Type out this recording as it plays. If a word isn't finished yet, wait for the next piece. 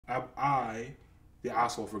am I the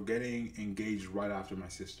asshole for getting engaged right after my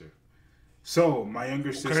sister? So, my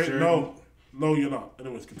younger sister... No, you're not.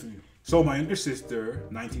 Anyways, continue. So, my younger sister,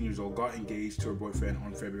 19 years old, got engaged to her boyfriend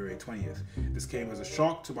on February 20th. This came as a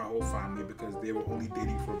shock to my whole family because they were only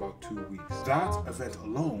dating for about 2 weeks. That event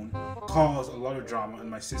alone caused a lot of drama, and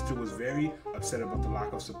my sister was very upset about the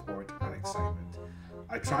lack of support and excitement.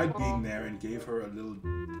 I tried being there and gave her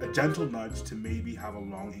a gentle nudge to maybe have a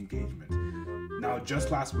long engagement. Now,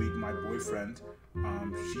 just last week, my boyfriend,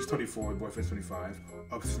 she's 24, boyfriend's 25,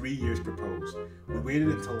 of 3 years proposed. We waited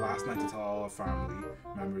until last night to tell all our family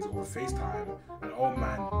members over FaceTime, and oh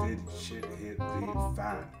man, did shit hit the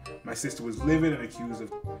fan. My sister was livid and accused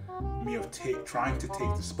me of trying to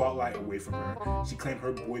take the spotlight away from her. She claimed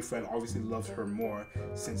her boyfriend obviously loves her more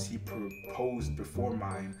since he proposed before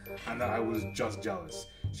mine, and that I was just jealous.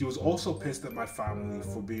 She was also pissed at my family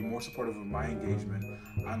for being more supportive of my engagement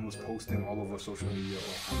and was posting all over social media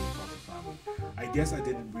about how we talk to family. I guess I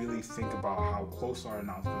didn't really think about how close our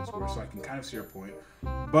announcements were, so I can kind of see her point,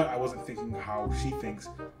 but I wasn't thinking how she thinks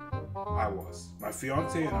I was. My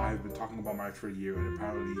fiance and I have been talking about marriage for a year, and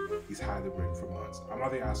apparently he's had the ring for months. I'm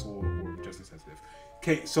not the asshole or just insensitive.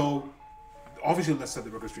 Okay, so obviously let's set the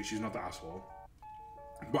record straight. She's not the asshole,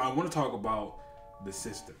 but I want to talk about the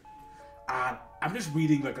sister. And I'm just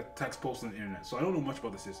reading like a text post on the internet, so I don't know much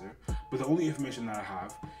about the sister, but the only information that I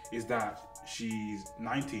have is that she's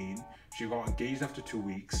 19, she got engaged after 2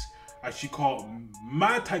 weeks, and she called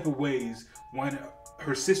mad type of ways when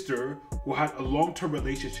her sister, who had a long-term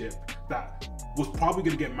relationship that was probably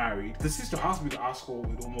going to get married, the sister has to be the asshole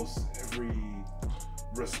in almost every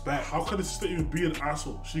respect. How could a sister even be an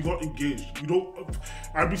asshole? She got engaged. You don't,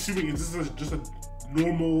 I'm assuming this is just a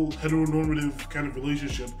normal heteronormative kind of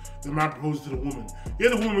relationship. The man proposes to the woman. Yeah,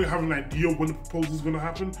 the woman may have an idea when the proposal is going to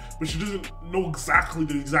happen, but she doesn't know exactly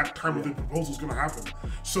the exact time of the proposal is going to happen.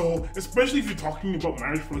 So, especially if you're talking about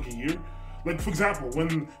marriage for like a year, like for example,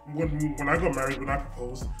 when I got married, when I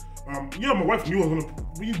proposed, my wife knew I was gonna.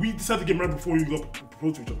 We decided to get married before we got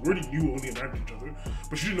proposed to each other. We already knew we were gonna get married to each other,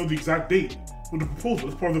 but she didn't know the exact date for the proposal.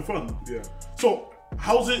 It's part of the fun. Yeah. So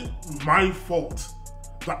how's it my fault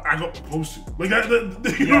that I got proposed to? Like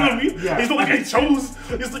that you know what I mean? Yeah. It's not like I chose.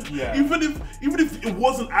 It's like even if it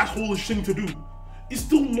was an asshole-ish thing to do, it's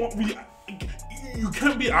still not really. You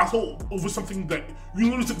can't be an asshole over something that you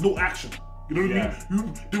literally took no action. You know what I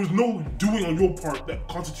mean? There was no doing on your part that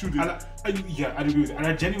constituted. I agree with it. And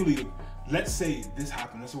I genuinely, let's say this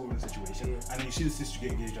happened, let's say we're in a situation, and then you see the sister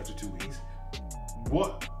get engaged after 2 weeks.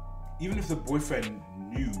 What, even if the boyfriend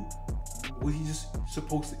knew, was he just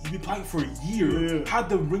supposed to, he'd been planning for a year, had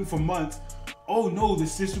the ring for months, oh no, the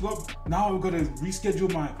sister got, now I'm gonna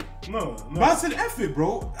reschedule my, No. That's an effort,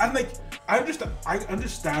 bro. And like, I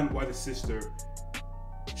understand why the sister,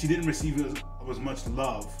 she didn't receive as much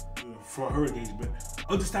love for her engagement.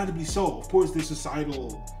 Understandably so. Of course, there's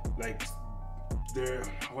societal, like,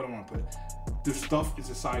 what do I want to put it? There's stuff in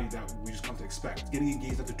society that we just come to expect. Getting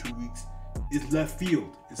engaged after 2 weeks is left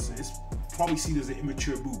field. It's probably seen as an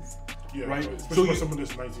immature move. Yeah, right? Especially for someone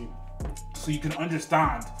that's 19. So you can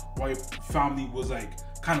understand why your family was like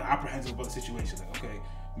kind of apprehensive about the situation. Like, okay,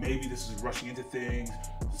 maybe this is rushing into things.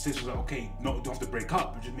 The sister's like, okay, no, don't have to break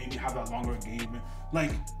up, but just maybe have that longer engagement.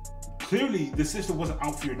 Like, clearly the sister wasn't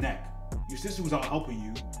out for your neck. Your sister was out helping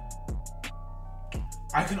you.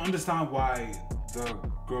 I can understand why the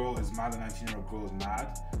girl is mad, the 19-year-old girl is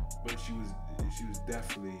mad, but she was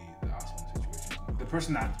definitely the asshole in the situation. The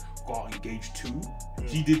person that got engaged to,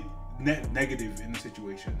 he did negative in the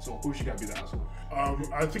situation, so of course she gotta be the asshole.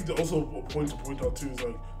 I think that also a point to point out too is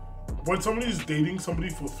like, when somebody is dating somebody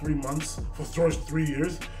for 3 months, for 3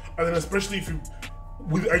 years, and then especially if you,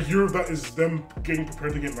 with a year of that is them getting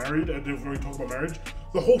prepared to get married, and they've already talked about marriage,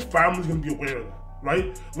 the whole family's gonna be aware of that,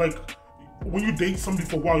 right? Like, when you date somebody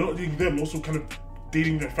for a while, you're not dating them, you're also kind of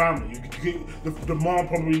dating their family. The mom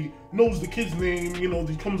probably knows the kid's name, you know,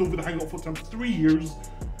 he comes over to hang out for 3 years.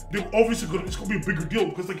 They're obviously it's gonna be a bigger deal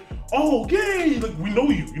because like, oh yay, like we know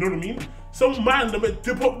you know what I mean? Some man,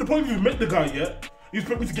 they probably haven't even met the guy yet. You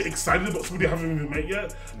expect me to get excited about somebody I haven't even met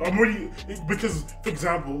yet? I'm already, because, for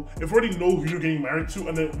example, if I already know who you're getting married to,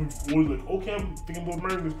 and then we're like, okay, I'm thinking about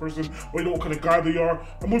marrying this person, or you know what kind of guy they are,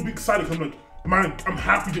 I'm gonna be excited because I'm like, man, I'm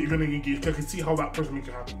happy that you're getting engaged because I can see how that person makes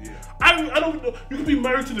you happy. Yeah. I don't know, you could be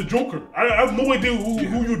married to the Joker. I have no idea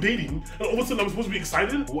who you're dating, and all of a sudden I'm supposed to be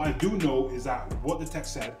excited? What I do know is that what the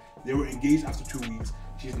text said, they were engaged after 2 weeks.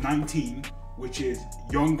 She's 19, which is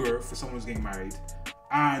younger for someone who's getting married.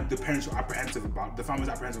 And the parents were apprehensive about it. The family's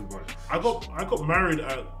apprehensive about it. I got married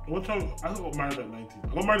at, what time? I got married at 19. I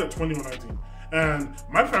got married at 20 or 19. And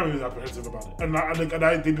my family was apprehensive about it. And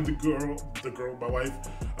I dated the girl, my wife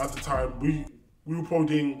at the time. We were probably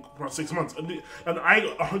dating for about 6 months. And I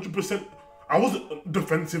 100%, I wasn't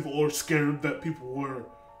defensive or scared that people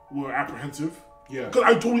were apprehensive. Yeah. Because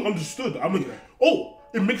I totally understood. I'm like, oh,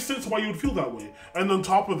 it makes sense why you would feel that way. And on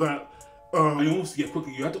top of that,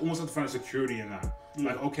 quickly, you have to almost have to find security in that.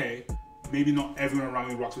 Like, okay, maybe not everyone around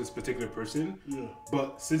me rocks with this particular person,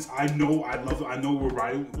 but since I know we're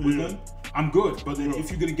riding with them, I'm good. But then if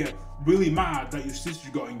you're gonna get really mad that your sister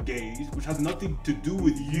got engaged, which has nothing to do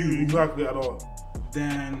with you exactly at all,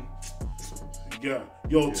 then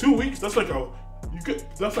 2 weeks. That's like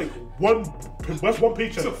that's one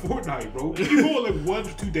paycheck. It's a fortnight, bro. You go on like 1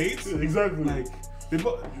 or 2 dates. Exactly. Like you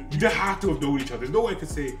have to have known each other. There's no way I could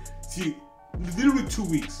say, see, literally 2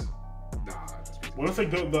 weeks. Nah. Well, that's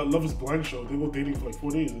like the Love is Blind show. They go dating for like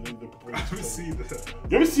 4 days and then they propose. I haven't seen that.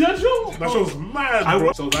 You ever see that show? That show's mad,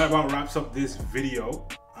 bro. So that about wraps up this video.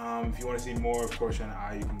 If you want to see more of Portia and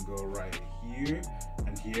I, you can go right here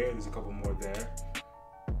and here. There's a couple more there.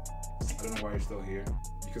 I don't know why you're still here.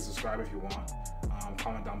 You can subscribe if you want.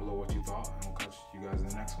 Comment down below what you thought, and we'll catch you guys in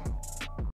the next one.